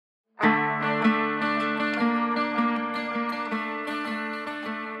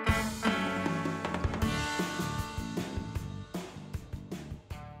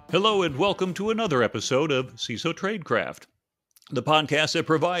Hello and welcome to another episode of CISO Tradecraft, the podcast that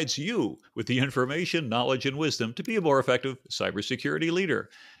provides you with the information, knowledge, and wisdom to be a more effective cybersecurity leader.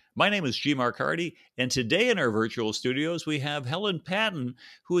 My name is G. Mark Hardy, and today in our virtual studios, we have Helen Patton,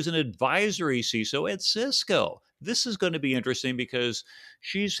 who is an advisory CISO at Cisco. This is going to be interesting because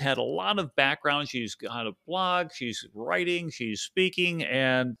she's had a lot of background. She's got a blog, she's writing, she's speaking,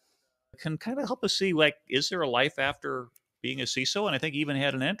 and can kind of help us see, like, is there a life after being a CISO? And I think you even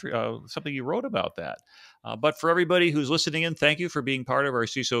had an entry, something you wrote about that. But for everybody who's listening in, thank you for being part of our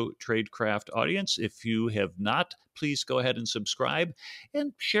CISO Tradecraft audience. If you have not, please go ahead and subscribe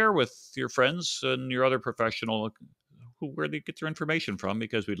and share with your friends and your other professional where they get their information from,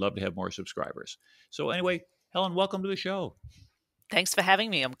 because we'd love to have more subscribers. So anyway, Helen, welcome to the show. Thanks for having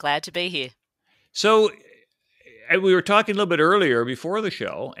me. I'm glad to be here. So we were talking a little bit earlier before the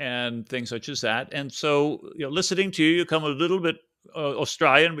show and things such as that. And so, listening to you, you come a little bit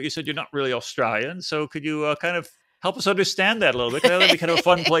Australian, but you said you're not really Australian. So could you kind of help us understand that a little bit? That would be kind of a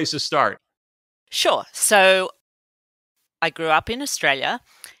fun place to start. Sure. So I grew up in Australia,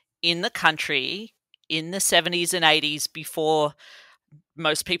 in the country, in the 70s and 80s, before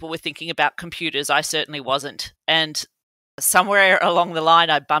most people were thinking about computers. I certainly wasn't. And somewhere along the line,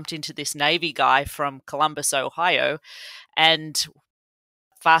 I bumped into this Navy guy from Columbus, Ohio, and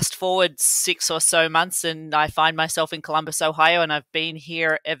fast forward 6 or so months, and I find myself in Columbus, Ohio, and I've been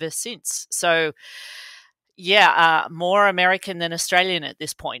here ever since. So, yeah, more American than Australian at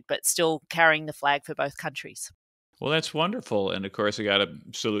this point, but still carrying the flag for both countries. Well, that's wonderful. And of course, I got to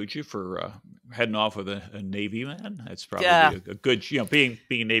salute you for heading off with a Navy man. That's probably a good, being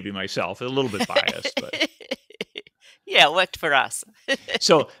a Navy myself, a little bit biased, but. Yeah, it worked for us.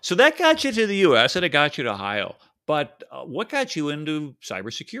 So that got you to the U.S. and it got you to Ohio. But what got you into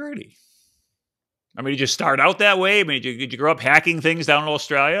cybersecurity? I mean, did you start out that way? I mean, did you grow up hacking things down in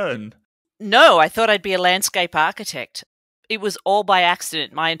Australia? And no, I thought I'd be a landscape architect. It was all by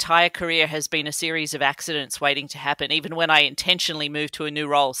accident. My entire career has been a series of accidents waiting to happen. Even when I intentionally moved to a new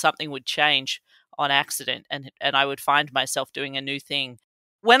role, something would change on accident, and I would find myself doing a new thing.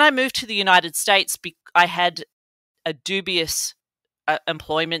 When I moved to the United States, I had a dubious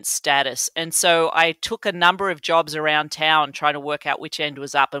employment status. And so I took a number of jobs around town trying to work out which end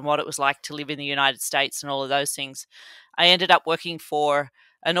was up and what it was like to live in the United States and all of those things. I ended up working for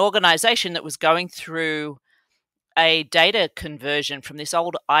an organization that was going through a data conversion from this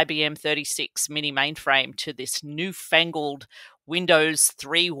old IBM 36 mini mainframe to this newfangled Windows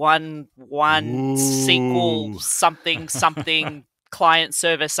 3.1.1 SQL something client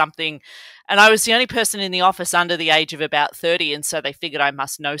server something. And I was the only person in the office under the age of about 30. And so they figured I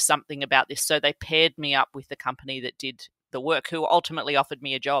must know something about this. So they paired me up with the company that did the work, who ultimately offered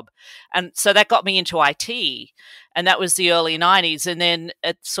me a job. And so that got me into IT. And that was the early 90s. And then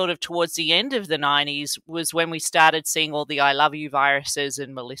sort of towards the end of the 90s was when we started seeing all the I love you viruses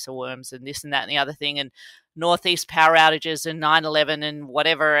and Melissa worms and this and that and the other thing, and Northeast power outages and 9/11 and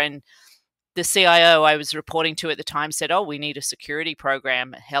whatever. And the CIO I was reporting to at the time said, "Oh, we need a security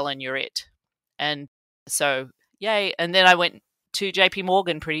program. Helen, you're it." And so, yay. And then I went to JP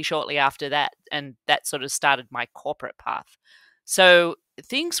Morgan pretty shortly after that. And that sort of started my corporate path. So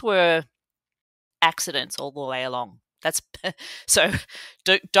things were accidents all the way along. So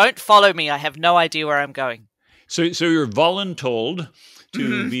don't follow me. I have no idea where I'm going. So you're voluntold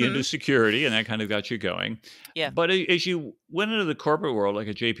to be into security, and that kind of got you going. Yeah. But as you went into the corporate world, like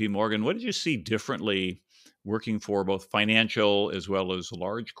at JP Morgan, what did you see differently working for both financial as well as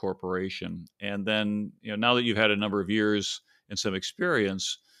large corporation? And then, now that you've had a number of years and some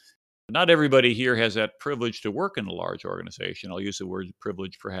experience, not everybody here has that privilege to work in a large organization. I'll use the word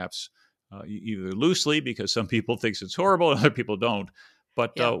privilege perhaps either loosely, because some people think it's horrible and other people don't.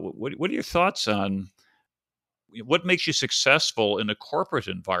 But what are your thoughts on what makes you successful in a corporate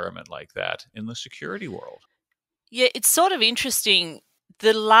environment like that in the security world? Yeah, it's sort of interesting.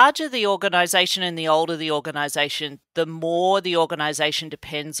 The larger the organization and the older the organization, the more the organization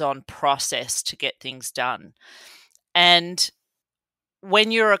depends on process to get things done. And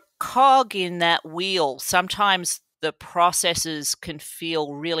when you're a cog in that wheel, sometimes the processes can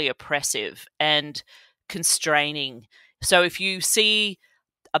feel really oppressive and constraining. So if you see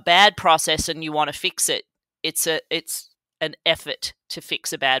a bad process and you want to fix it, it's an effort to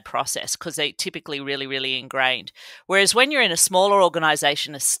fix a bad process because they're typically really, really ingrained. Whereas when you're in a smaller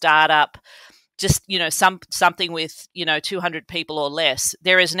organization, a startup, just, something with, 200 people or less,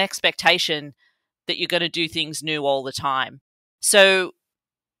 there is an expectation that you're going to do things new all the time. So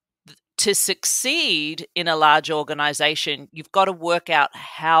to succeed in a large organization, you've got to work out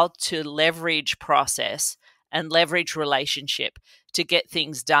how to leverage process and leverage relationship to get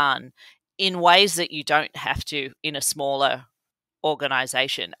things done in ways that you don't have to in a smaller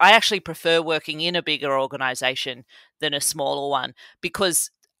organization. I actually prefer working in a bigger organization than a smaller one because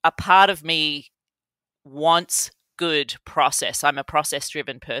a part of me wants good process. I'm a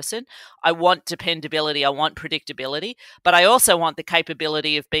process-driven person. I want dependability. I want predictability, but I also want the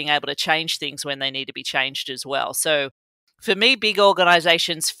capability of being able to change things when they need to be changed as well. So for me, big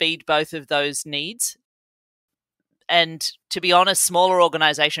organizations feed both of those needs. And to be honest, smaller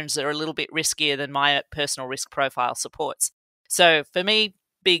organizations are a little bit riskier than my personal risk profile supports. So for me,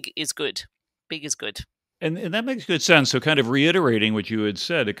 big is good. Big is good. And that makes good sense. So, kind of reiterating what you had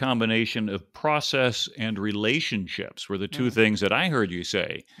said, a combination of process and relationships were the two things that I heard you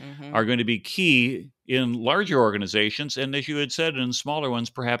say are going to be key in larger organizations. And as you had said, in smaller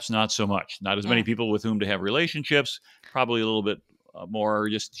ones, perhaps not so much. Not as many people with whom to have relationships, probably a little bit more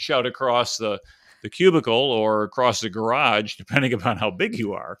just shout across the cubicle or across the garage, depending upon how big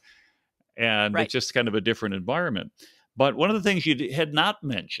you are. And Right. it's just kind of a different environment. But one of the things you had not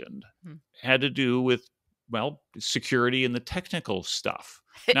mentioned had to do with, well, security and the technical stuff.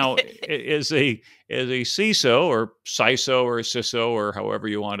 Now, as a CISO or CISO or CISO or however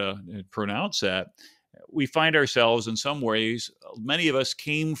you want to pronounce that, we find ourselves in some ways, many of us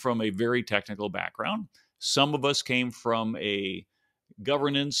came from a very technical background. Some of us came from a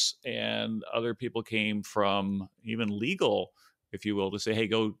governance, and other people came from even legal, if you will, to say, hey,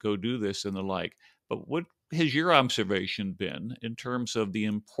 go do this and the like. But what has your observation been in terms of the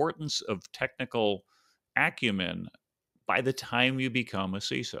importance of technical acumen by the time you become a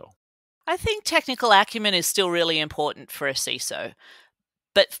CISO? I think technical acumen is still really important for a CISO,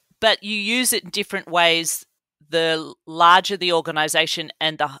 but you use it in different ways. The larger the organization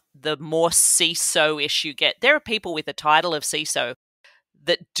and the more CISO-ish you get. There are people with the title of CISO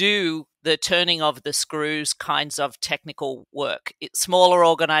that do the turning of the screws kinds of technical work. Smaller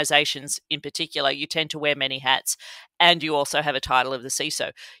organizations in particular, you tend to wear many hats, and you also have a title of the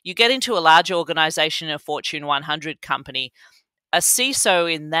CISO. You get into a large organization, a Fortune 100 company, a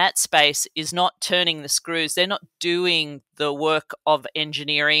CISO in that space is not turning the screws. They're not doing the work of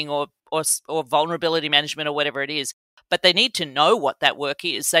engineering or vulnerability management or whatever it is, but they need to know what that work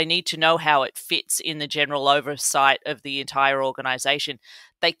is. They need to know how it fits in the general oversight of the entire organization.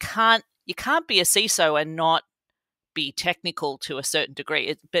 You can't be a CISO and not be technical to a certain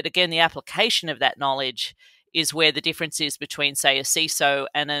degree. But again, the application of that knowledge is where the difference is between, say, a CISO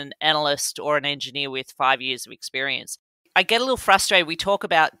and an analyst or an engineer with 5 years of experience. I get a little frustrated. We talk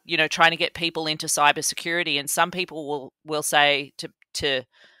about, trying to get people into cybersecurity, and some people will say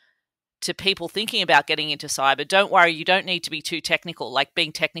to people thinking about getting into cyber, don't worry, you don't need to be too technical. Like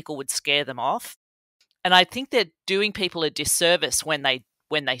being technical would scare them off. And I think they're doing people a disservice when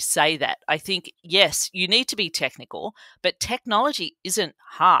they say that. I think, yes, you need to be technical, but technology isn't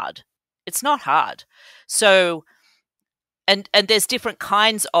hard. It's not hard. So, and there's different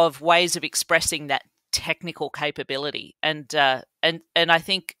kinds of ways of expressing that technical capability. And I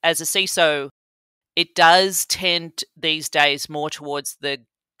think as a CISO, it does tend these days more towards the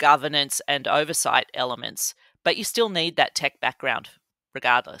governance and oversight elements, but you still need that tech background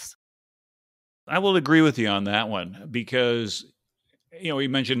regardless. I will agree with you on that one because, we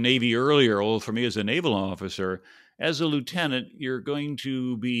mentioned Navy earlier. Well, for me as a naval officer, as a lieutenant, you're going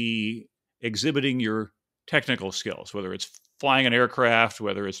to be exhibiting your technical skills, whether it's flying an aircraft,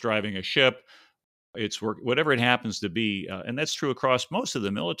 whether it's driving a ship, it's work, whatever it happens to be. And that's true across most of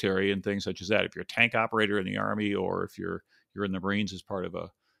the military and things such as that. If you're a tank operator in the Army or if you're in the Marines as part of a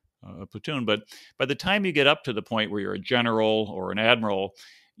platoon. But by the time you get up to the point where you're a general or an admiral,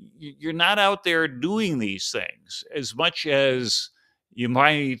 you're not out there doing these things as much as you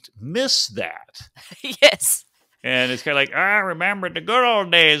might miss that. Yes. And it's kind of like, I remember the good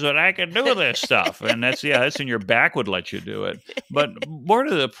old days when I could do this stuff. And that's in your back would let you do it. But more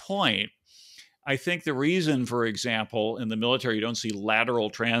to the point, I think the reason, for example, in the military, you don't see lateral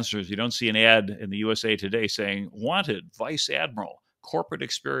transfers. You don't see an ad in the USA Today saying, wanted, vice admiral, corporate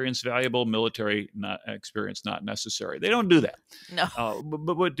experience valuable, military experience not necessary. They don't do that. No.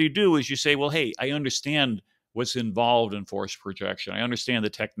 But what they do is you say, well, hey, I understand what's involved in force projection. I understand the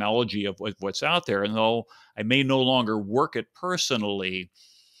technology of what's out there. And though I may no longer work it personally,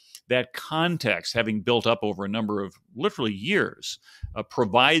 that context, having built up over a number of literally years,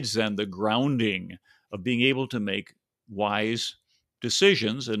 provides then the grounding of being able to make wise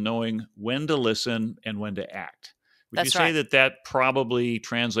decisions and knowing when to listen and when to act. Would you say that probably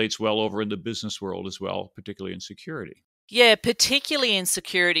translates well over in the business world as well, particularly in security? Yeah, particularly in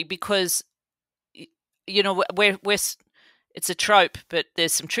security, because we're it's a trope, but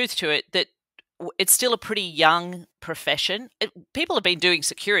there's some truth to it that it's still a pretty young profession. People have been doing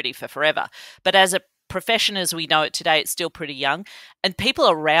security for forever, but as a profession as we know it today, it's still pretty young. And people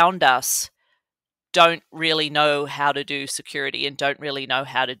around us don't really know how to do security and don't really know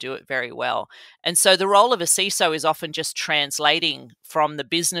how to do it very well. And so the role of a CISO is often just translating from the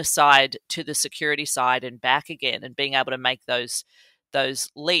business side to the security side and back again, and being able to make those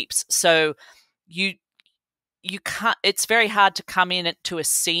leaps. So you can't, it's very hard to come in to a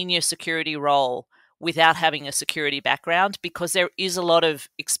senior security role without having a security background, because there is a lot of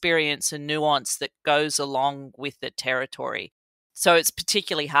experience and nuance that goes along with the territory. So it's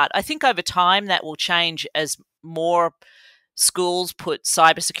particularly hard. I think over time that will change as more schools put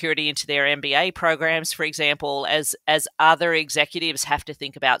cybersecurity into their MBA programs, for example, as other executives have to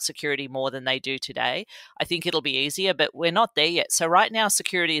think about security more than they do today. I think it'll be easier, but we're not there yet. So right now,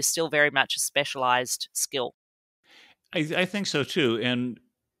 security is still very much a specialized skill. I think so too. And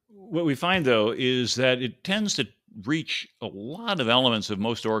what we find, though, is that it tends to reach a lot of elements of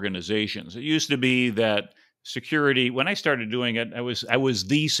most organizations. It used to be that security, when I started doing it, I was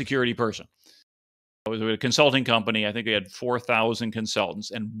the security person. I was with a consulting company. I think we had 4,000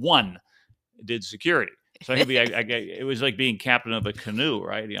 consultants, and one did security. So it was like being captain of a canoe,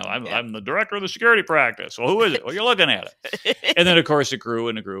 right? I'm the director of the security practice. Well, who is it? Well, you're looking at it. And then, of course, it grew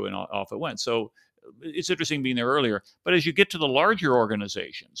and it grew, and off it went. So it's interesting being there earlier. But as you get to the larger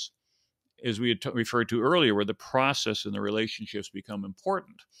organizations, as we had referred to earlier, where the process and the relationships become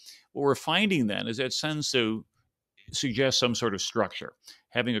important, what we're finding then is that tends to suggest some sort of structure.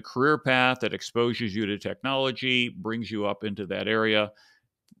 Having a career path that exposes you to technology, brings you up into that area,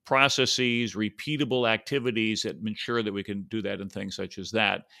 processes, repeatable activities that ensure that we can do that, and things such as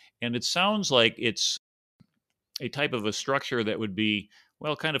that. And it sounds like it's a type of a structure that would be,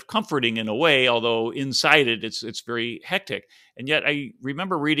 well, kind of comforting in a way, although inside it's very hectic. And yet I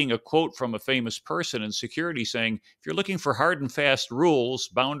remember reading a quote from a famous person in security saying, if you're looking for hard and fast rules,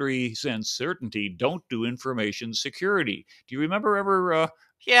 boundaries, and certainty, don't do information security. Do you remember ever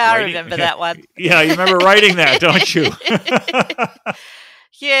I remember that one. Yeah, you remember writing that, don't you?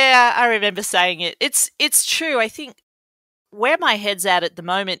 Yeah, I remember saying it. It's true. I think where my head's at the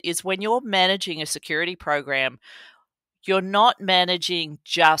moment is when you're managing a security program, you're not managing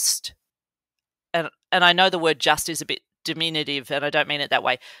just, and I know the word just is a bit diminutive, and I don't mean it that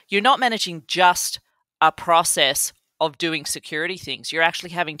way. You're not managing just a process of doing security things. You're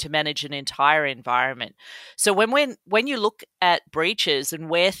actually having to manage an entire environment. So when you look at breaches and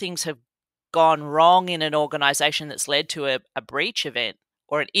where things have gone wrong in an organization that's led to a breach event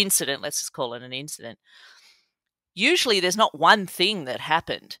or an incident, let's just call it an incident, usually there's not one thing that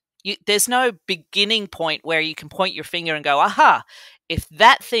happened. There's no beginning point where you can point your finger and go, aha, if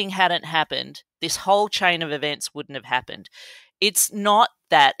that thing hadn't happened, this whole chain of events wouldn't have happened. It's not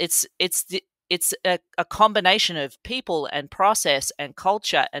that. It's a combination of people and process and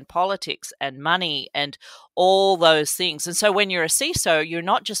culture and politics and money and all those things. And so when you're a CISO, you're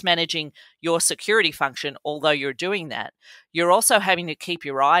not just managing your security function, although you're doing that. You're also having to keep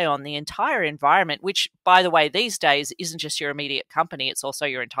your eye on the entire environment, which, by the way, these days isn't just your immediate company, it's also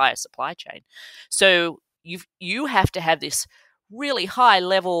your entire supply chain. So you have to have this really high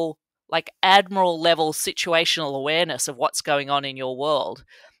level, like admiral level situational awareness of what's going on in your world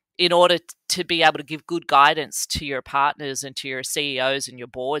in order to be able to give good guidance to your partners and to your CEOs and your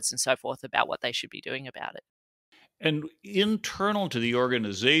boards and so forth about what they should be doing about it. And internal to the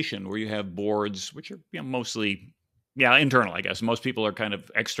organization, where you have boards, which are mostly, internal, I guess. Most people are kind of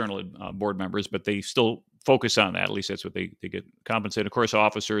external board members, but they still focus on that. At least that's what they get compensated. Of course,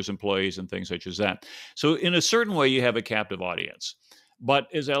 officers, employees, and things such as that. So in a certain way, you have a captive audience. But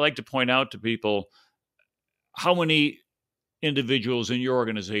as I like to point out to people, how many individuals in your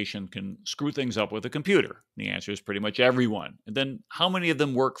organization can screw things up with a computer? The answer is pretty much everyone. And then how many of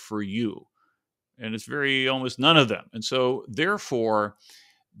them work for you? And it's almost none of them. And so therefore,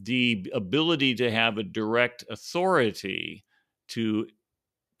 the ability to have a direct authority to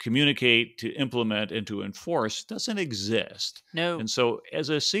communicate, to implement, and to enforce doesn't exist. No. And so as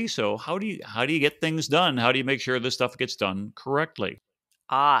a CISO, how do you get things done? How do you make sure this stuff gets done correctly?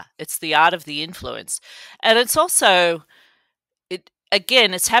 It's the art of the influence. And it's also,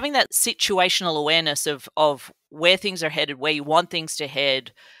 it's having that situational awareness of where things are headed, where you want things to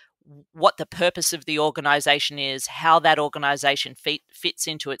head, what the purpose of the organization is, how that organization fits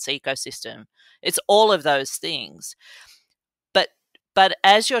into its ecosystem. It's all of those things. But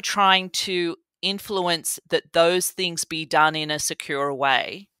as you're trying to influence that those things be done in a secure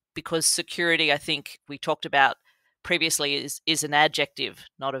way, because security, I think we talked about previously, is an adjective,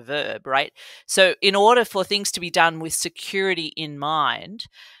 not a verb, right? So in order for things to be done with security in mind,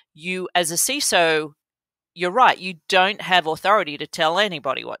 you, as a CISO, you're right, you don't have authority to tell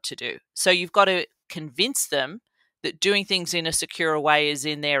anybody what to do. So you've got to convince them that doing things in a secure way is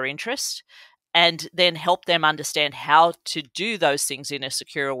in their interest, and then help them understand how to do those things in a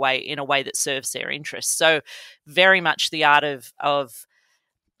secure way, in a way that serves their interests. So very much the art of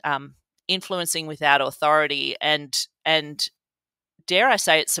influencing without authority, and dare I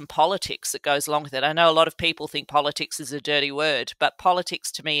say it's some politics that goes along with it. I know a lot of people think politics is a dirty word, but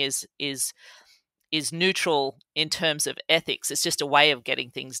politics to me is neutral in terms of ethics. It's just a way of getting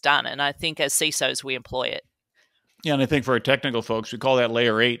things done. And I think as CISOs, we employ it. Yeah, and I think for our technical folks, we call that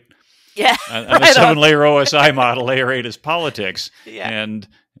layer 8. Yeah. On the 7-layer OSI model, layer 8 is politics. Yeah. And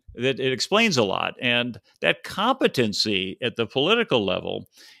it explains a lot. And that competency at the political level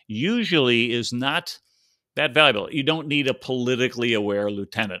usually is not that valuable. You don't need a politically aware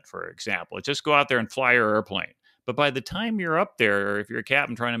lieutenant, for example. Just go out there and fly your airplane. But by the time you're up there, or if you're a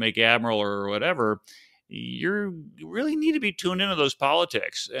captain trying to make admiral or whatever, you really need to be tuned into those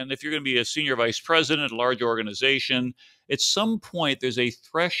politics. And if you're going to be a senior vice president at a large organization, at some point there's a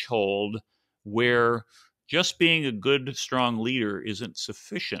threshold where just being a good, strong leader isn't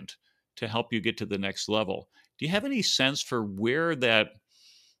sufficient to help you get to the next level. Do you have any sense for where that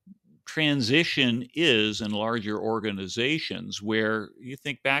transition is in larger organizations, where you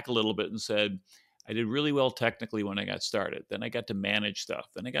think back a little bit and said, I did really well technically when I got started. Then I got to manage stuff.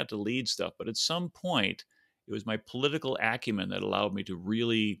 Then I got to lead stuff. But at some point, it was my political acumen that allowed me to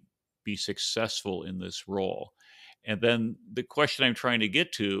really be successful in this role. And then the question I'm trying to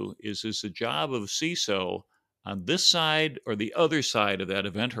get to is the job of CISO on this side or the other side of that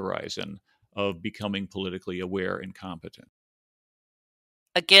event horizon of becoming politically aware and competent?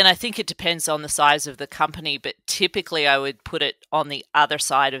 Again, I think it depends on the size of the company, but typically I would put it on the other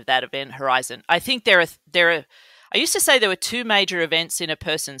side of that event horizon. I think there are I used to say there were two major events in a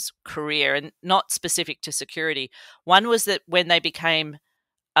person's career, and not specific to security. One was that when they became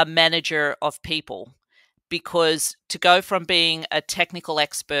a manager of people, because to go from being a technical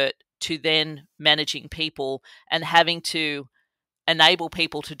expert to then managing people and having to enable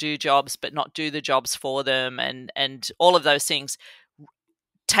people to do jobs but not do the jobs for them, and all of those things,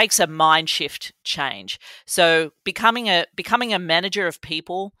 takes a mind shift change. So becoming a manager of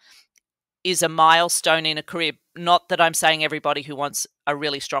people is a milestone in a career. Not that I'm saying everybody who wants a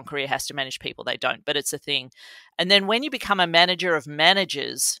really strong career has to manage people. They don't, but it's a thing. And then when you become a manager of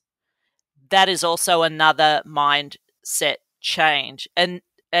managers, that is also another mindset change. And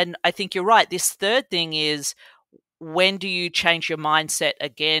I think you're right. This third thing is, when do you change your mindset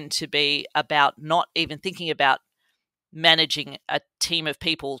again to be about not even thinking about managing a team of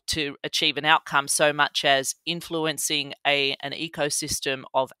people to achieve an outcome so much as influencing an ecosystem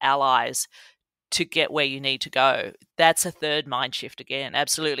of allies to get where you need to go? That's a third mind shift again.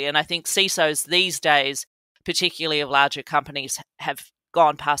 Absolutely. And I think CISOs these days, particularly of larger companies, have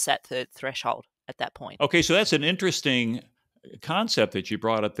gone past that third threshold at that point. Okay, so that's an interesting concept that you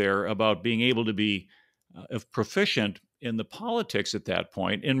brought up there about being able to be proficient in the politics at that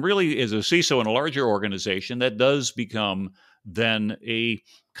point. And really, as a CISO in a larger organization, that does become then a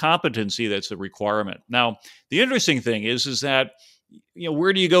competency that's a requirement. Now, the interesting thing is that,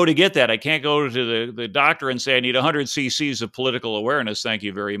 where do you go to get that? I can't go to the doctor and say, I need 100 cc's of political awareness, thank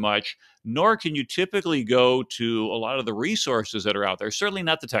you very much. Nor can you typically go to a lot of the resources that are out there, certainly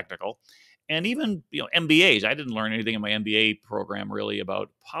not the technical. And even MBAs. I didn't learn anything in my MBA program really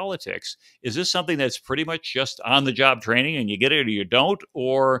about politics. Is this something that's pretty much just on-the-job training and you get it or you don't?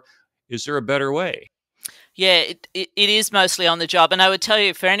 Or is there a better way? Yeah, it is mostly on the job. And I would tell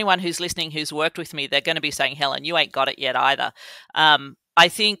you, for anyone who's listening who's worked with me, they're going to be saying, Helen, you ain't got it yet either. I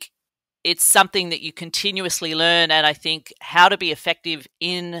think it's something that you continuously learn. And I think how to be effective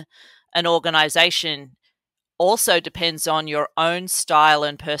in an organization also depends on your own style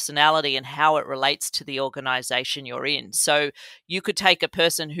and personality and how it relates to the organization you're in. So you could take a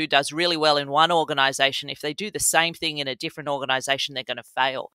person who does really well in one organization. If they do the same thing in a different organization, they're going to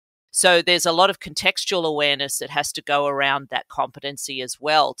fail. So there's a lot of contextual awareness that has to go around that competency as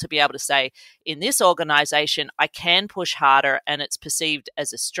well, to be able to say, in this organization, I can push harder and it's perceived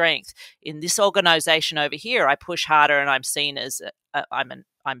as a strength. In this organization over here, I push harder and I'm seen as I'm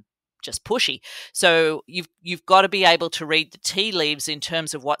just pushy. So you've got to be able to read the tea leaves in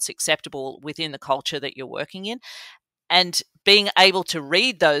terms of what's acceptable within the culture that you're working in. And being able to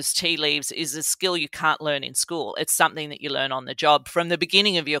read those tea leaves is a skill you can't learn in school. It's something that you learn on the job from the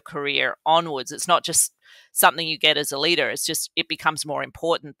beginning of your career onwards. It's not just something you get as a leader. It's just, it becomes more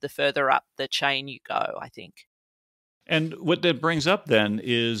important the further up the chain you go, I think. And what that brings up then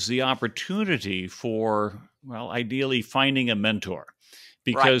is the opportunity for, well, ideally finding a mentor.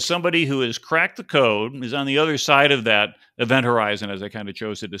 because Right. somebody who has cracked the code is on the other side of that event horizon, as I kind of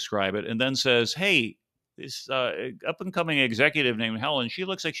chose to describe it, and then says, hey, this up and coming executive named Helen, she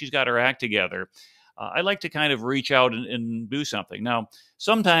looks like she's got her act together. I'd like to kind of reach out and do something. Now,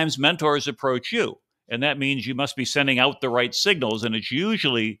 sometimes mentors approach you, and that means you must be sending out the right signals, and it's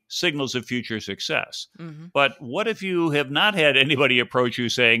usually signals of future success. Mm-hmm. But what if you have not had anybody approach you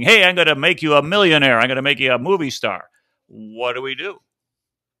saying, hey, I'm going to make you a millionaire, I'm going to make you a movie star? What do we do?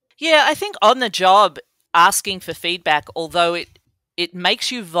 Yeah, I think on the job, asking for feedback, although it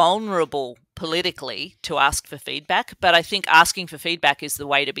makes you vulnerable politically to ask for feedback, but I think asking for feedback is the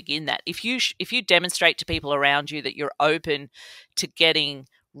way to begin that. If you demonstrate to people around you that you're open to getting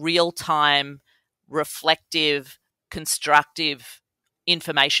real-time, reflective, constructive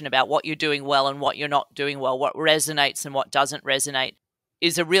information about what you're doing well and what you're not doing well, what resonates and what doesn't resonate,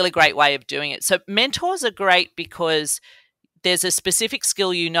 is a really great way of doing it. So mentors are great because there's a specific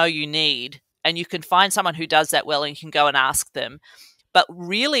skill you know you need, and you can find someone who does that well and you can go and ask them. But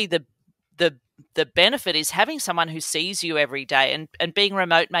really the benefit is having someone who sees you every day, and being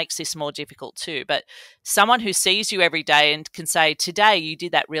remote makes this more difficult too. But someone who sees you every day and can say, today you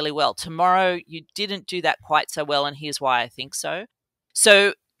did that really well, tomorrow you didn't do that quite so well, and here's why I think so.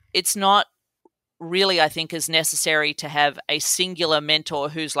 So it's not really, I think, as necessary to have a singular mentor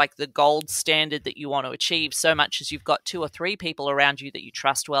who's like the gold standard that you want to achieve, so much as you've got 2 or 3 people around you that you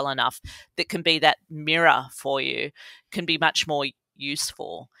trust well enough that can be that mirror for you, can be much more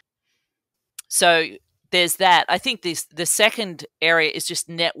useful. So there's that. I think the second area is just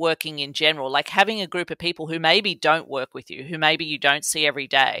networking in general, like having a group of people who maybe don't work with you, who maybe you don't see every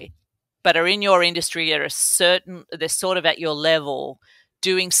day, but are in your industry, they're sort of at your level,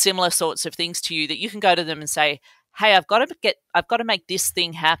 doing similar sorts of things to you, that you can go to them and say, hey, I've got to make this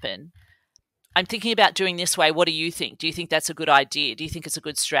thing happen. I'm thinking about doing this way. What do you think? Do you think that's a good idea? Do you think it's a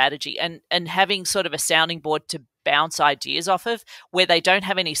good strategy? And having sort of a sounding board to bounce ideas off of, where they don't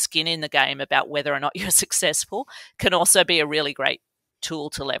have any skin in the game about whether or not you're successful, can also be a really great tool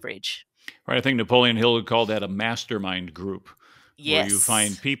to leverage. Right. I think Napoleon Hill would call that a mastermind group, where you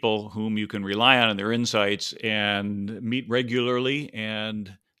find Yes. people whom you can rely on and their insights and meet regularly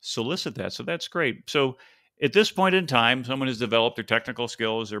and solicit that. So that's great. So at this point in time, someone has developed their technical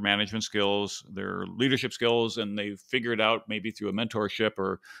skills, their management skills, their leadership skills, and they've figured out, maybe through a mentorship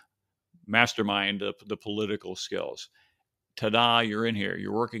or mastermind, the political skills. Ta-da, you're in here.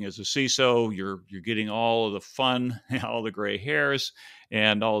 You're working as a CISO. You're getting all of the fun, all the gray hairs,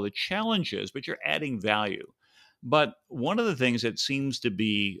 and all the challenges, but you're adding value. But one of the things that seems to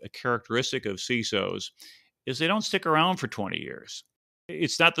be a characteristic of CISOs is they don't stick around for 20 years.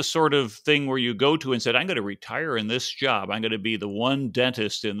 It's not the sort of thing where you go to and said, I'm going to retire in this job. I'm going to be the one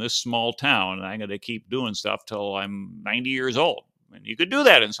dentist in this small town, and I'm going to keep doing stuff till I'm 90 years old. And you could do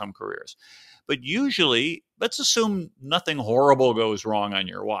that in some careers. But usually, let's assume nothing horrible goes wrong on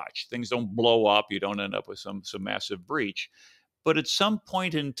your watch. Things don't blow up. You don't end up with some massive breach. But at some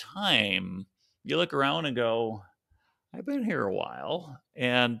point in time, you look around and go, I've been here a while,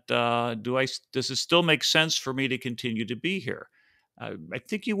 and does it still make sense for me to continue to be here? I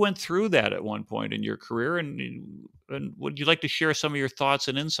think you went through that at one point in your career, and would you like to share some of your thoughts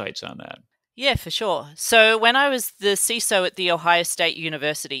and insights on that? Yeah, for sure. So when I was the CISO at The Ohio State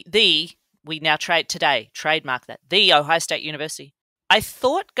University, we now trademark that, The Ohio State University, I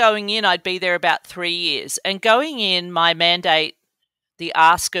thought going in I'd be there about 3 years. And going in, my mandate, the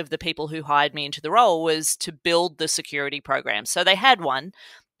ask of the people who hired me into the role, was to build the security program. So they had one,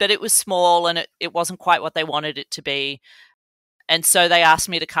 but it was small and it wasn't quite what they wanted it to be. And so they asked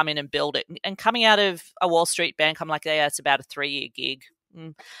me to come in and build it. And coming out of a Wall Street bank, I'm like, yeah, it's about a 3-year gig.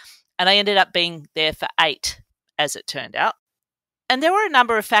 And I ended up being there for 8, as it turned out. And there were a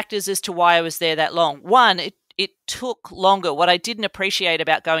number of factors as to why I was there that long. One, it took longer. What I didn't appreciate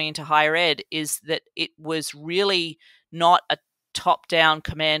about going into higher ed is that it was really not a top-down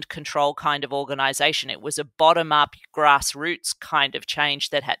command control kind of organization. It was a bottom-up grassroots kind of change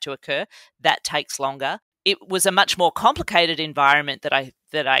that had to occur. That takes longer. It was a much more complicated environment that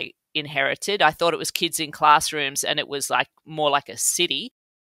I inherited. I thought it was kids in classrooms, and it was like more like a city.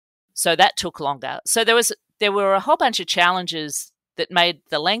 So that took longer. So there were a whole bunch of challenges that made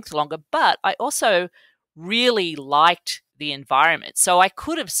the length longer, but I also really liked the environment. So I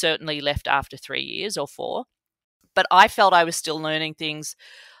could have certainly left after 3 years or 4, but I felt I was still learning things.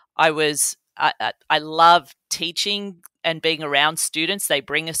 I love teaching and being around students. They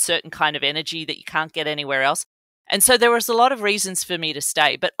bring a certain kind of energy that you can't get anywhere else. And so there was a lot of reasons for me to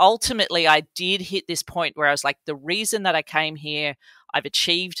stay. But ultimately, I did hit this point where I was like, the reason that I came here, I've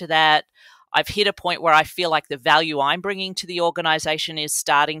achieved that. I've hit a point where I feel like the value I'm bringing to the organization is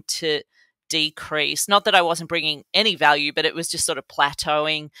starting to decrease. Not that I wasn't bringing any value, but it was just sort of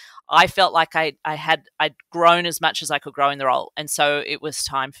plateauing. I felt like I'd grown as much as I could grow in the role. And so it was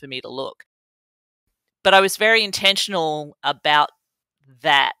time for me to look. But I was very intentional about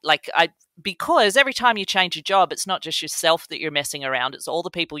that. Because every time you change a job, it's not just yourself that you're messing around. It's all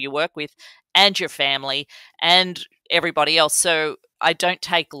the people you work with and your family and everybody else. So I don't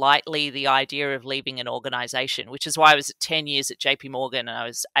take lightly the idea of leaving an organization, which is why I was 10 years at JP Morgan and I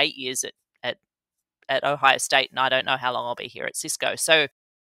was 8 years at Ohio State, and I don't know how long I'll be here at Cisco. So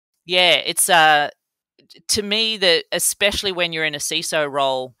yeah, it's to me that especially when you're in a CISO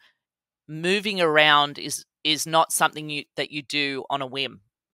role, moving around is not something that you do on a whim.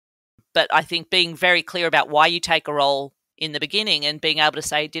 But I think being very clear about why you take a role in the beginning and being able to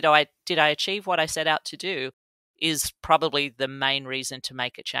say, did I achieve what I set out to do, is probably the main reason to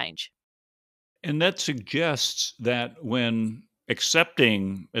make a change. And that suggests that when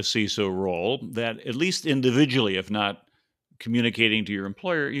accepting a CISO role, that at least individually, if not communicating to your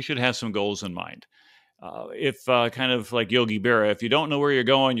employer, you should have some goals in mind. If kind of like Yogi Berra, if you don't know where you're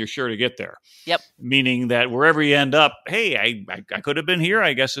going, you're sure to get there. Yep. Meaning that wherever you end up, hey, I could have been here.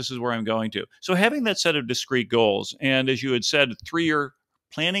 I guess this is where I'm going to. So having that set of discrete goals, and as you had said, 3-year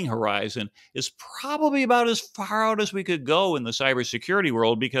planning horizon is probably about as far out as we could go in the cybersecurity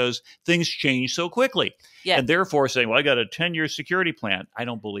world because things change so quickly. Yeah. And therefore saying, well, I got a 10-year security plan. I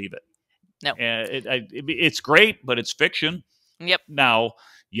don't believe it. No. It's great, but it's fiction. Yep. Now,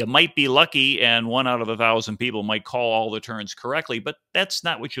 you might be lucky and 1 out of 1,000 people might call all the turns correctly, but that's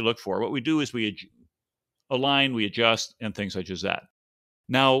not what you look for. What we do is we align, we adjust, and things such as that.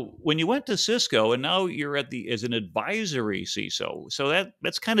 Now, when you went to Cisco and now you're as an advisory CISO, so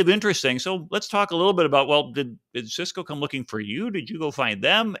that's kind of interesting. So let's talk a little bit about, well, did Cisco come looking for you? Did you go find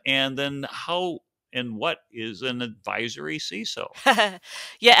them? And then how and what is an advisory CISO?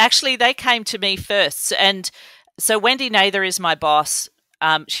 Yeah, actually, they came to me first. And so Wendy Nather is my boss.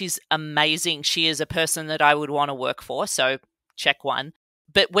 She's amazing. She is a person that I would want to work for. So check one.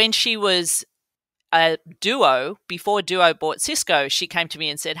 But when she was a Duo, before Duo bought Cisco, she came to me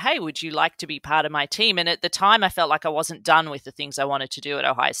and said, hey, would you like to be part of my team? And at the time, I felt like I wasn't done with the things I wanted to do at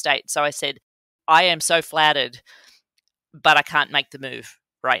Ohio State. So I said, I am so flattered, but I can't make the move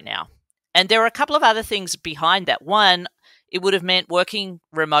right now. And there were a couple of other things behind that. One, it would have meant working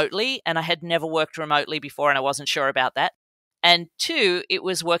remotely, and I had never worked remotely before, and I wasn't sure about that. And two, it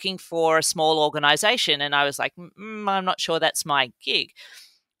was working for a small organization, and I was like, I'm not sure that's my gig.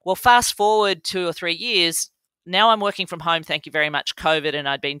 Well, fast forward 2 or 3 years, now I'm working from home, thank you very much, COVID, and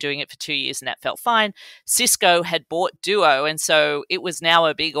I'd been doing it for 2 years, and that felt fine. Cisco had bought Duo, and so it was now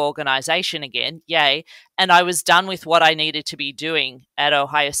a big organization again, yay, and I was done with what I needed to be doing at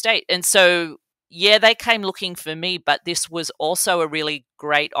Ohio State. And so, yeah, they came looking for me, but this was also a really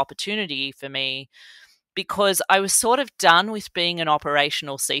great opportunity for me because I was sort of done with being an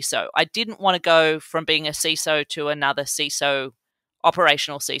operational CISO. I didn't want to go from being a CISO to another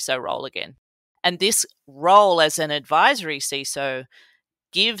operational CISO role again. And this role as an advisory CISO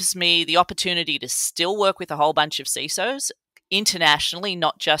gives me the opportunity to still work with a whole bunch of CISOs internationally,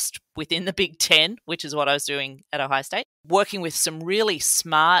 not just within the Big 10, which is what I was doing at Ohio State, working with some really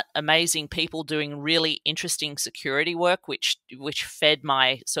smart, amazing people doing really interesting security work, which fed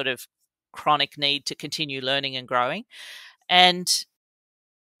my sort of chronic need to continue learning and growing. And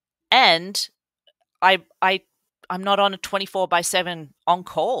I'm not on a 24/7 on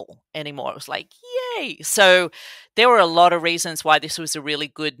call anymore. It was like, yay. So there were a lot of reasons why this was a really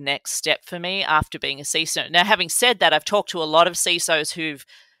good next step for me after being a CISO. Now, having said that, I've talked to a lot of CISOs who've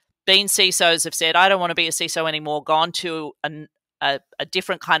been CISOs, have said, I don't want to be a CISO anymore, gone to a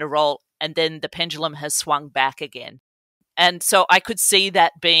different kind of role, and then the pendulum has swung back again. And so I could see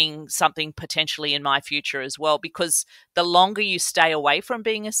that being something potentially in my future as well, because the longer you stay away from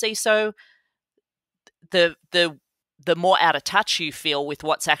being a CISO, the more out of touch you feel with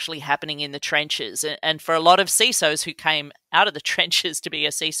what's actually happening in the trenches. And for a lot of CISOs who came out of the trenches to be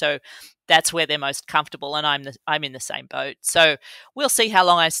a CISO, that's where they're most comfortable. And I'm in the same boat. So we'll see how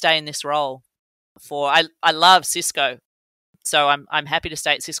long I stay in this role for. I love Cisco. So I'm happy to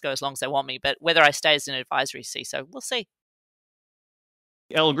stay at Cisco as long as they want me. But whether I stay as an advisory CISO, we'll see.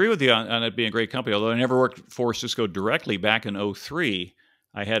 I'll agree with you on it being a great company. Although I never worked for Cisco directly back in 2003,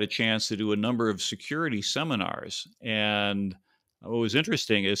 I had a chance to do a number of security seminars. And what was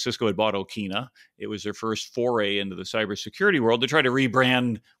interesting is Cisco had bought Okina. It was their first foray into the cybersecurity world to try to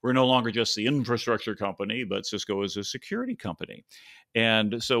rebrand. We're no longer just the infrastructure company, but Cisco is a security company.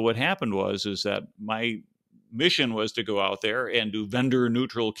 And so what happened is that my mission was to go out there and do vendor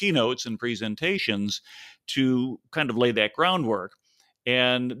neutral keynotes and presentations to kind of lay that groundwork.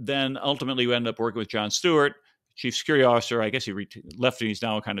 And then ultimately we ended up working with John Stewart, Chief Security Officer. I guess he left and he's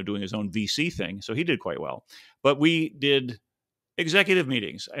now kind of doing his own VC thing. So he did quite well. But we did executive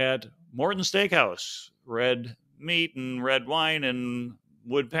meetings at Morton Steakhouse, red meat and red wine and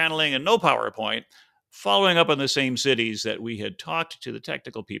wood paneling and no PowerPoint, following up on the same cities that we had talked to the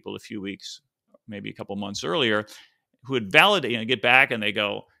technical people a few weeks, maybe a couple months earlier, who would validate, get back and they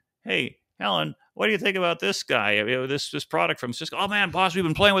go, hey, Helen, what do you think about this guy? This product from Cisco? Oh man, boss, we've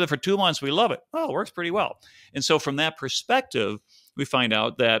been playing with it for 2 months. We love it. Oh, it works pretty well. And so from that perspective, we find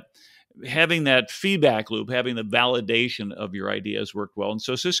out that having that feedback loop, having the validation of your ideas worked well. And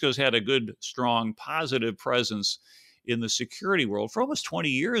so Cisco's had a good, strong, positive presence in the security world for almost 20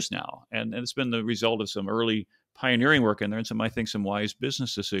 years now. And it's been the result of some early pioneering work in there and some, I think, some wise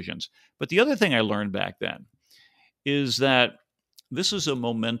business decisions. But the other thing I learned back then is that this is a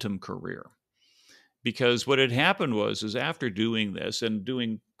momentum career. Because what had happened was after doing this and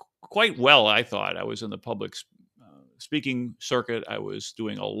doing quite well, I thought, I was in the public speaking circuit. I was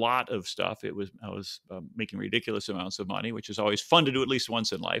doing a lot of stuff. I was making ridiculous amounts of money, which is always fun to do at least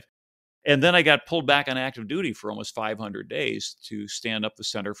once in life. And then I got pulled back on active duty for almost 500 days to stand up the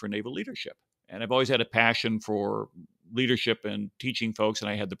Center for Naval Leadership. And I've always had a passion for leadership and teaching folks. And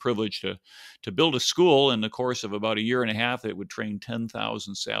I had the privilege to build a school in the course of about a year and a half that would train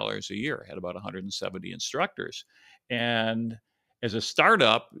 10,000 sailors a year. It had about 170 instructors. And as a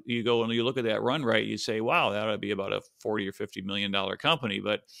startup, you go and you look at that run rate, you say, wow, that ought to be about a $40 or $50 million company.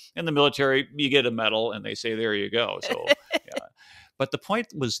 But in the military, you get a medal and they say, there you go. So, yeah. But the point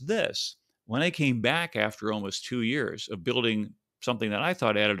was this: when I came back after almost 2 years of building something that I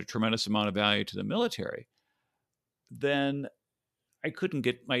thought added a tremendous amount of value to the military, then I couldn't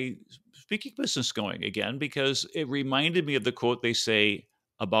get my speaking business going again because it reminded me of the quote they say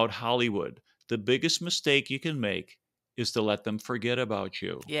about Hollywood. The biggest mistake you can make is to let them forget about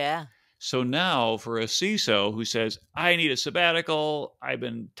you. Yeah. So now for a CISO who says, I need a sabbatical, I've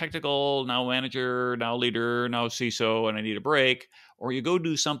been technical, now manager, now leader, now CISO, and I need a break, or you go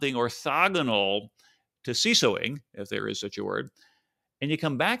do something orthogonal to CISOing, if there is such a word, and you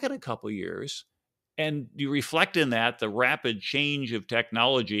come back in a couple of years and you reflect in that the rapid change of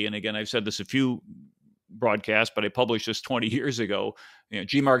technology. And again, I've said this a few broadcasts, but I published this 20 years ago.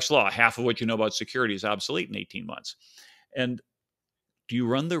 G. Mark's Law, half of what you know about security is obsolete in 18 months. And do you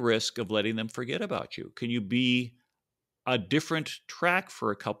run the risk of letting them forget about you? Can you be a different track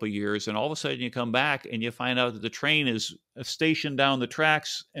for a couple of years and all of a sudden you come back and you find out that the train is stationed down the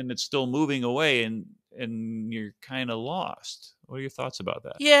tracks and it's still moving away and you're kind of lost? What are your thoughts about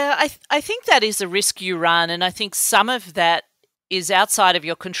that? Yeah, I think that is a risk you run. And I think some of that is outside of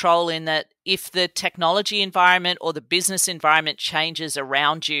your control in that if the technology environment or the business environment changes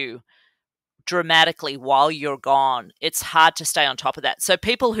around you dramatically while you're gone, it's hard to stay on top of that. So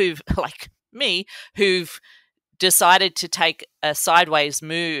people who've, like me, who've decided to take a sideways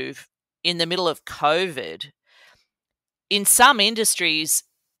move in the middle of COVID, in some industries,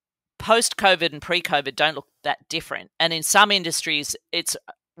 post-COVID and pre-COVID don't look that different. And in some industries, it's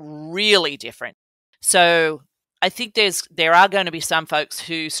really different. So I think there are going to be some folks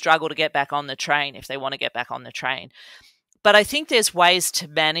who struggle to get back on the train if they want to get back on the train. But I think there's ways to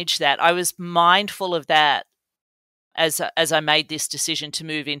manage that. I was mindful of that as I made this decision to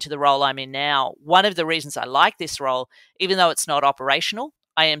move into the role I'm in now. One of the reasons I like this role, even though it's not operational,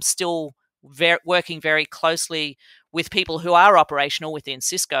 I am still working very closely with people who are operational within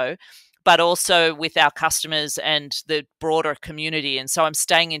Cisco, but also with our customers and the broader community. And so I'm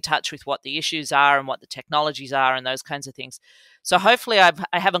staying in touch with what the issues are and what the technologies are and those kinds of things. So hopefully I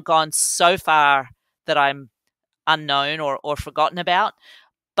haven't gone so far that I'm unknown or forgotten about,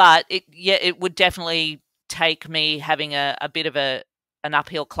 but it would definitely take me having a bit of an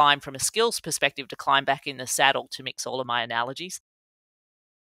uphill climb from a skills perspective to climb back in the saddle to mix all of my analogies.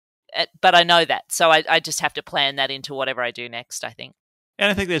 But I know that, so I just have to plan that into whatever I do next, I think. And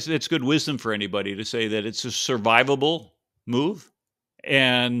I think it's good wisdom for anybody to say that it's a survivable move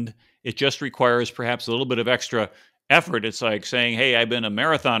and it just requires perhaps a little bit of extra effort. It's like saying, hey, I've been a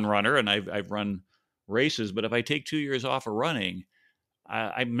marathon runner and I've run races, but if I take 2 years off of running,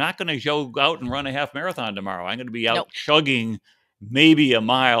 I'm not going to go out and run a half marathon tomorrow. I'm going to be out chugging maybe a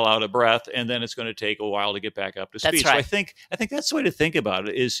mile out of breath, and then it's going to take a while to get back up to speed. That's right. So I think that's the way to think about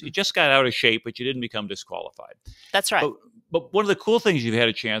it is you just got out of shape, but you didn't become disqualified. That's right. But one of the cool things you've had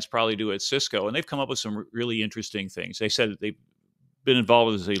a chance probably do at Cisco, and they've come up with some really interesting things. They said that they've been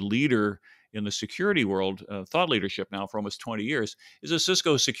involved as a leader in the security world, thought leadership now for almost 20 years, is a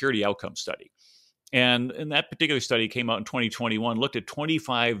Cisco security outcome study. And that particular study came out in 2021, looked at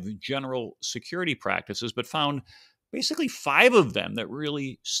 25 general security practices, but found basically 5 of them that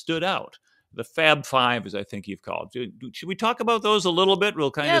really stood out. The Fab Five, as I think you've called. Should we talk about those a little bit?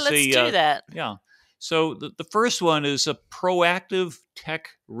 We'll kind Yeah, of let's say, do that. yeah. So the first one is a proactive tech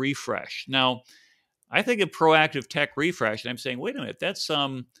refresh. Now, I think of proactive tech refresh, and I'm saying, wait a minute, that's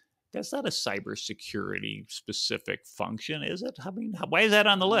not a cybersecurity specific function, is it? I mean, why is that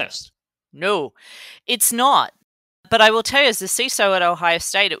on the list? No, it's not. But I will tell you, as the CISO at Ohio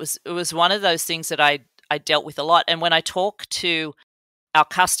State, it was one of those things that I dealt with a lot. And when I talk to our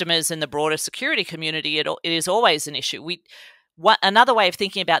customers and the broader security community, it is always an issue. Another way of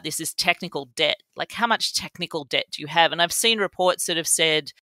thinking about this is technical debt. Like, how much technical debt do you have? And I've seen reports that have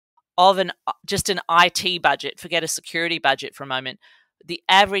said of just an IT budget, forget a security budget for a moment, the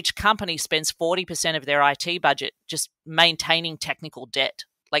average company spends 40% of their IT budget just maintaining technical debt.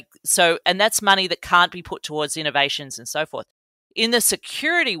 And that's money that can't be put towards innovations and so forth. In the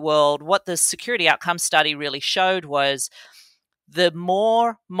security world, what the security outcome study really showed was the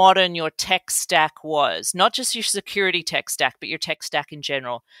more modern your tech stack was, not just your security tech stack, but your tech stack in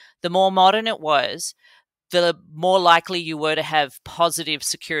general, the more modern it was, the more likely you were to have positive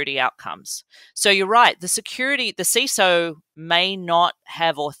security outcomes. So you're right, the CISO may not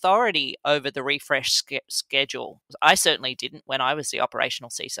have authority over the refresh schedule. I certainly didn't when I was the operational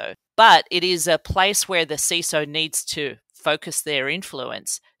CISO. But it is a place where the CISO needs to focus their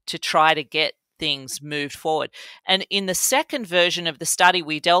influence to try to get things moved forward. And in the second version of the study,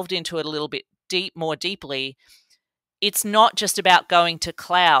 we delved into it a little bit more deeply. It's not just about going to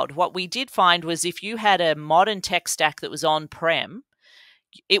cloud. What we did find was if you had a modern tech stack that was on-prem,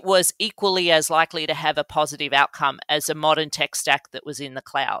 it was equally as likely to have a positive outcome as a modern tech stack that was in the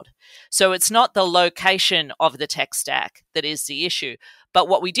cloud. So it's not the location of the tech stack that is the issue. But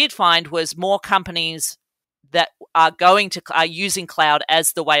what we did find was more companies that are using cloud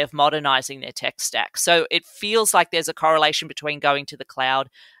as the way of modernizing their tech stack. So it feels like there's a correlation between going to the cloud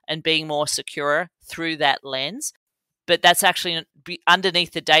and being more secure through that lens. But that's actually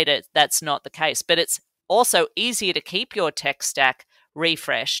underneath the data, that's not the case. But it's also easier to keep your tech stack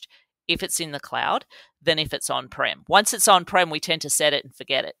refreshed if it's in the cloud than if it's on-prem. Once it's on-prem, we tend to set it and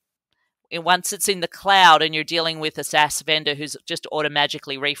forget it. And once it's in the cloud and you're dealing with a SaaS vendor who's just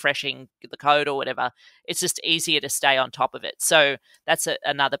automatically refreshing the code or whatever, it's just easier to stay on top of it. So that's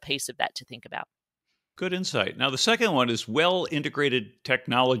another piece of that to think about. Good insight. Now, the second one is well-integrated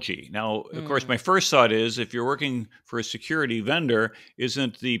technology. Now, of course, my first thought is if you're working for a security vendor,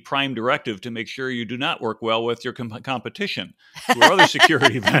 isn't the prime directive to make sure you do not work well with your competition who are other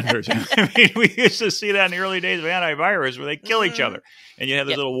security vendors? I mean, we used to see that in the early days of antivirus where they kill each other and you have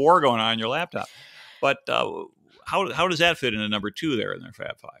this little war going on your laptop. But how does that fit into number 2 there in their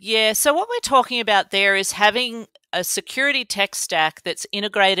Fab Five? Yeah, so what we're talking about there is having a security tech stack that's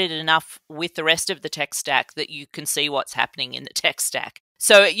integrated enough with the rest of the tech stack that you can see what's happening in the tech stack.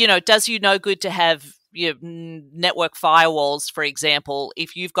 So, it does you no good to have your network firewalls, for example,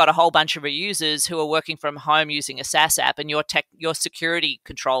 if you've got a whole bunch of users who are working from home using a SaaS app and your security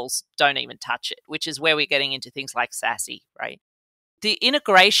controls don't even touch it, which is where we're getting into things like SASE, right? The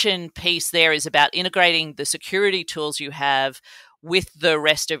integration piece there is about integrating the security tools you have with the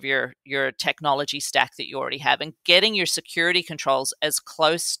rest of your technology stack that you already have and getting your security controls as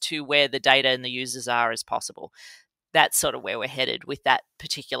close to where the data and the users are as possible. That's sort of where we're headed with that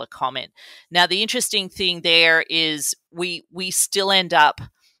particular comment. Now, the interesting thing there is we still end up,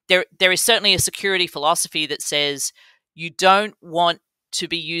 there is certainly a security philosophy that says you don't want to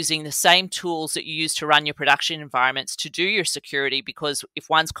be using the same tools that you use to run your production environments to do your security, because if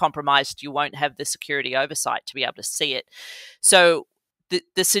one's compromised, you won't have the security oversight to be able to see it. So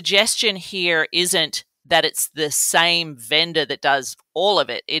the suggestion here isn't that it's the same vendor that does all of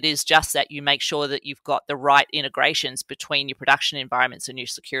it. It is just that you make sure that you've got the right integrations between your production environments and your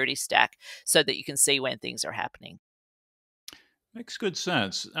security stack so that you can see when things are happening. Makes good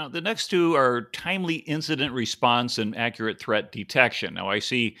sense. Now, the next 2 are timely incident response and accurate threat detection. Now, I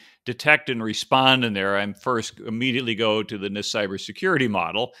see detect and respond in there. I'm first immediately go to the NIST cybersecurity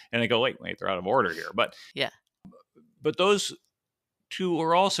model, and I go, wait, they're out of order here. But those 2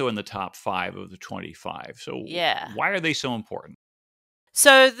 are also in the top 5 of the 25. So why are they so important?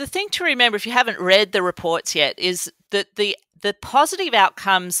 So the thing to remember, if you haven't read the reports yet, is that the positive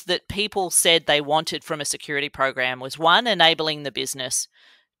outcomes that people said they wanted from a security program was 1, enabling the business,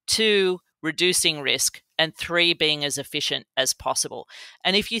 2, reducing risk, and 3, being as efficient as possible.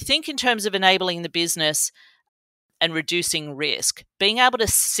 And if you think in terms of enabling the business and reducing risk, being able to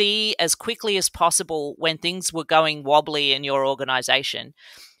see as quickly as possible when things were going wobbly in your organization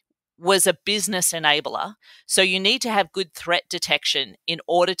was a business enabler. So you need to have good threat detection in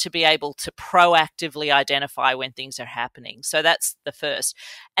order to be able to proactively identify when things are happening. So that's the first.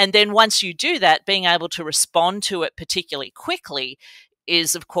 And then once you do that, being able to respond to it particularly quickly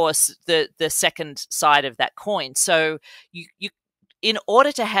is, of course, the second side of that coin. So you in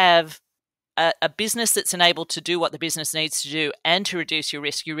order to have a business that's enabled to do what the business needs to do and to reduce your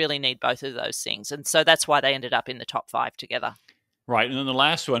risk, you really need both of those things. And so that's why they ended up in the top 5 together. Right. And then the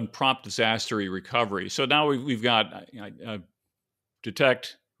last one, prompt disaster recovery. So now we've got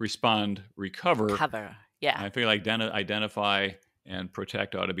detect, respond, recover. Yeah. I feel like identify and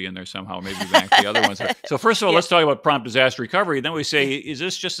protect ought to be in there somehow. Maybe back the other ones. So first of all, let's talk about prompt disaster recovery. Then we say, is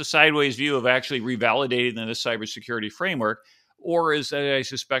this just a sideways view of actually revalidating this cybersecurity framework? Or is that, I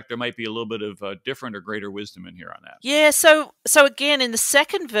suspect there might be a little bit of different or greater wisdom in here on that? Yeah, so again, in the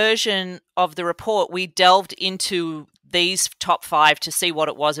second version of the report, we delved into these top 5 to see what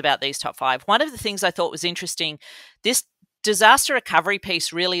it was about these top 5. One of the things I thought was interesting, this disaster recovery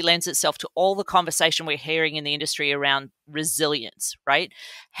piece really lends itself to all the conversation we're hearing in the industry around resilience, right?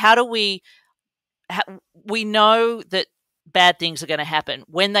 How do we know that bad things are going to happen.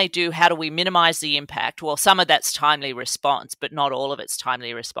 When they do, how do we minimize the impact? Well, some of that's timely response, but not all of it's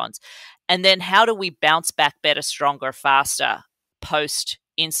timely response. And then how do we bounce back better, stronger, faster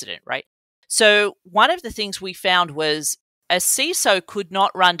post-incident, right? So one of the things we found was a CISO could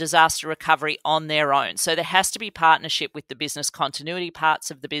not run disaster recovery on their own. So there has to be partnership with the business continuity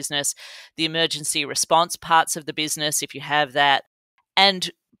parts of the business, the emergency response parts of the business, if you have that,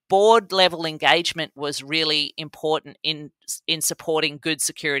 and board level engagement was really important in supporting good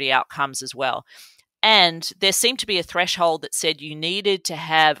security outcomes as well. And there seemed to be a threshold that said you needed to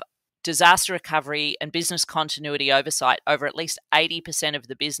have disaster recovery and business continuity oversight over at least 80% of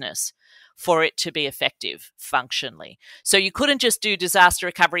the business for it to be effective functionally. So you couldn't just do disaster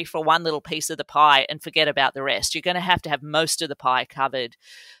recovery for one little piece of the pie and forget about the rest. You're going to have most of the pie covered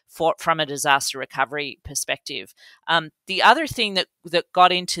from a disaster recovery perspective. The other thing that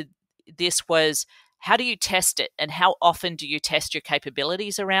got into this was, how do you test it, and how often do you test your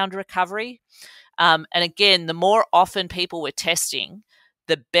capabilities around recovery? And again, the more often people were testing,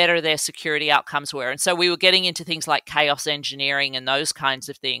 the better their security outcomes were. And so we were getting into things like chaos engineering and those kinds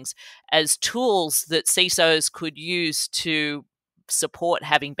of things as tools that CISOs could use to support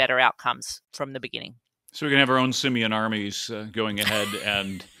having better outcomes from the beginning. So we can have our own simian armies going ahead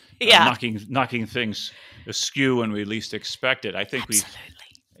and knocking things askew when we least expect it. I think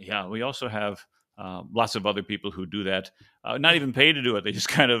we also have lots of other people who do that, not even paid to do it. They just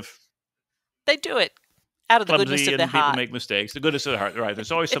they do it out of the goodness of their heart. People make mistakes. The goodness of the heart, right?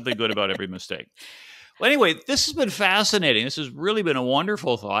 There's always something good about every mistake. Well, anyway, this has been fascinating. This has really been a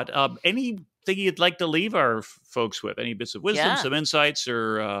wonderful thought. Anything you'd like to leave our folks with? Any bits of wisdom, some insights,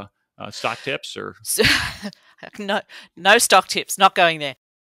 or stock tips? Or no stock tips. Not going there.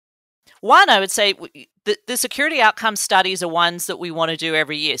 One, I would say the security outcome studies are ones that we want to do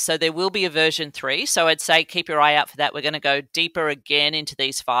every year. So there will be a version 3. So I'd say keep your eye out for that. We're going to go deeper again into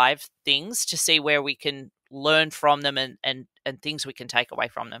these 5 things to see where we can learn from them and things we can take away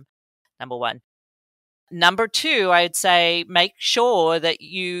from them. Number 1. Number 2, I'd say make sure that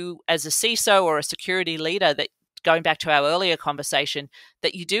you, as a CISO or a security leader, that going back to our earlier conversation,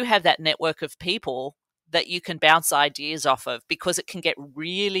 that you do have that network of people that you can bounce ideas off of, because it can get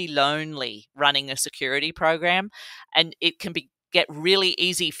really lonely running a security program, and it can get really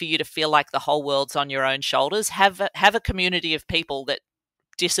easy for you to feel like the whole world's on your own shoulders. Have a community of people that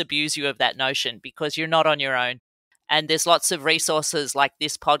disabuse you of that notion, because you're not on your own. And there's lots of resources like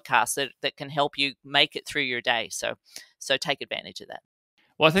this podcast that can help you make it through your day. So take advantage of that.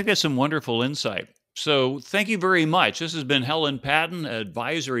 Well, I think that's some wonderful insight. So thank you very much. This has been Helen Patton,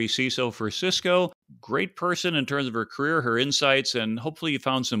 advisory CISO for Cisco. Great person in terms of her career, her insights, and hopefully you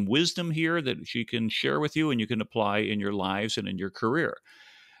found some wisdom here that she can share with you and you can apply in your lives and in your career.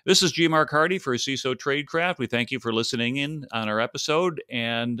 This is G. Mark Hardy for CISO Tradecraft. We thank you for listening in on our episode,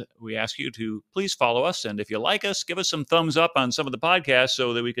 and we ask you to please follow us. And if you like us, give us some thumbs up on some of the podcasts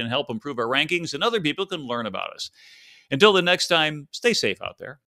so that we can help improve our rankings and other people can learn about us. Until the next time, stay safe out there.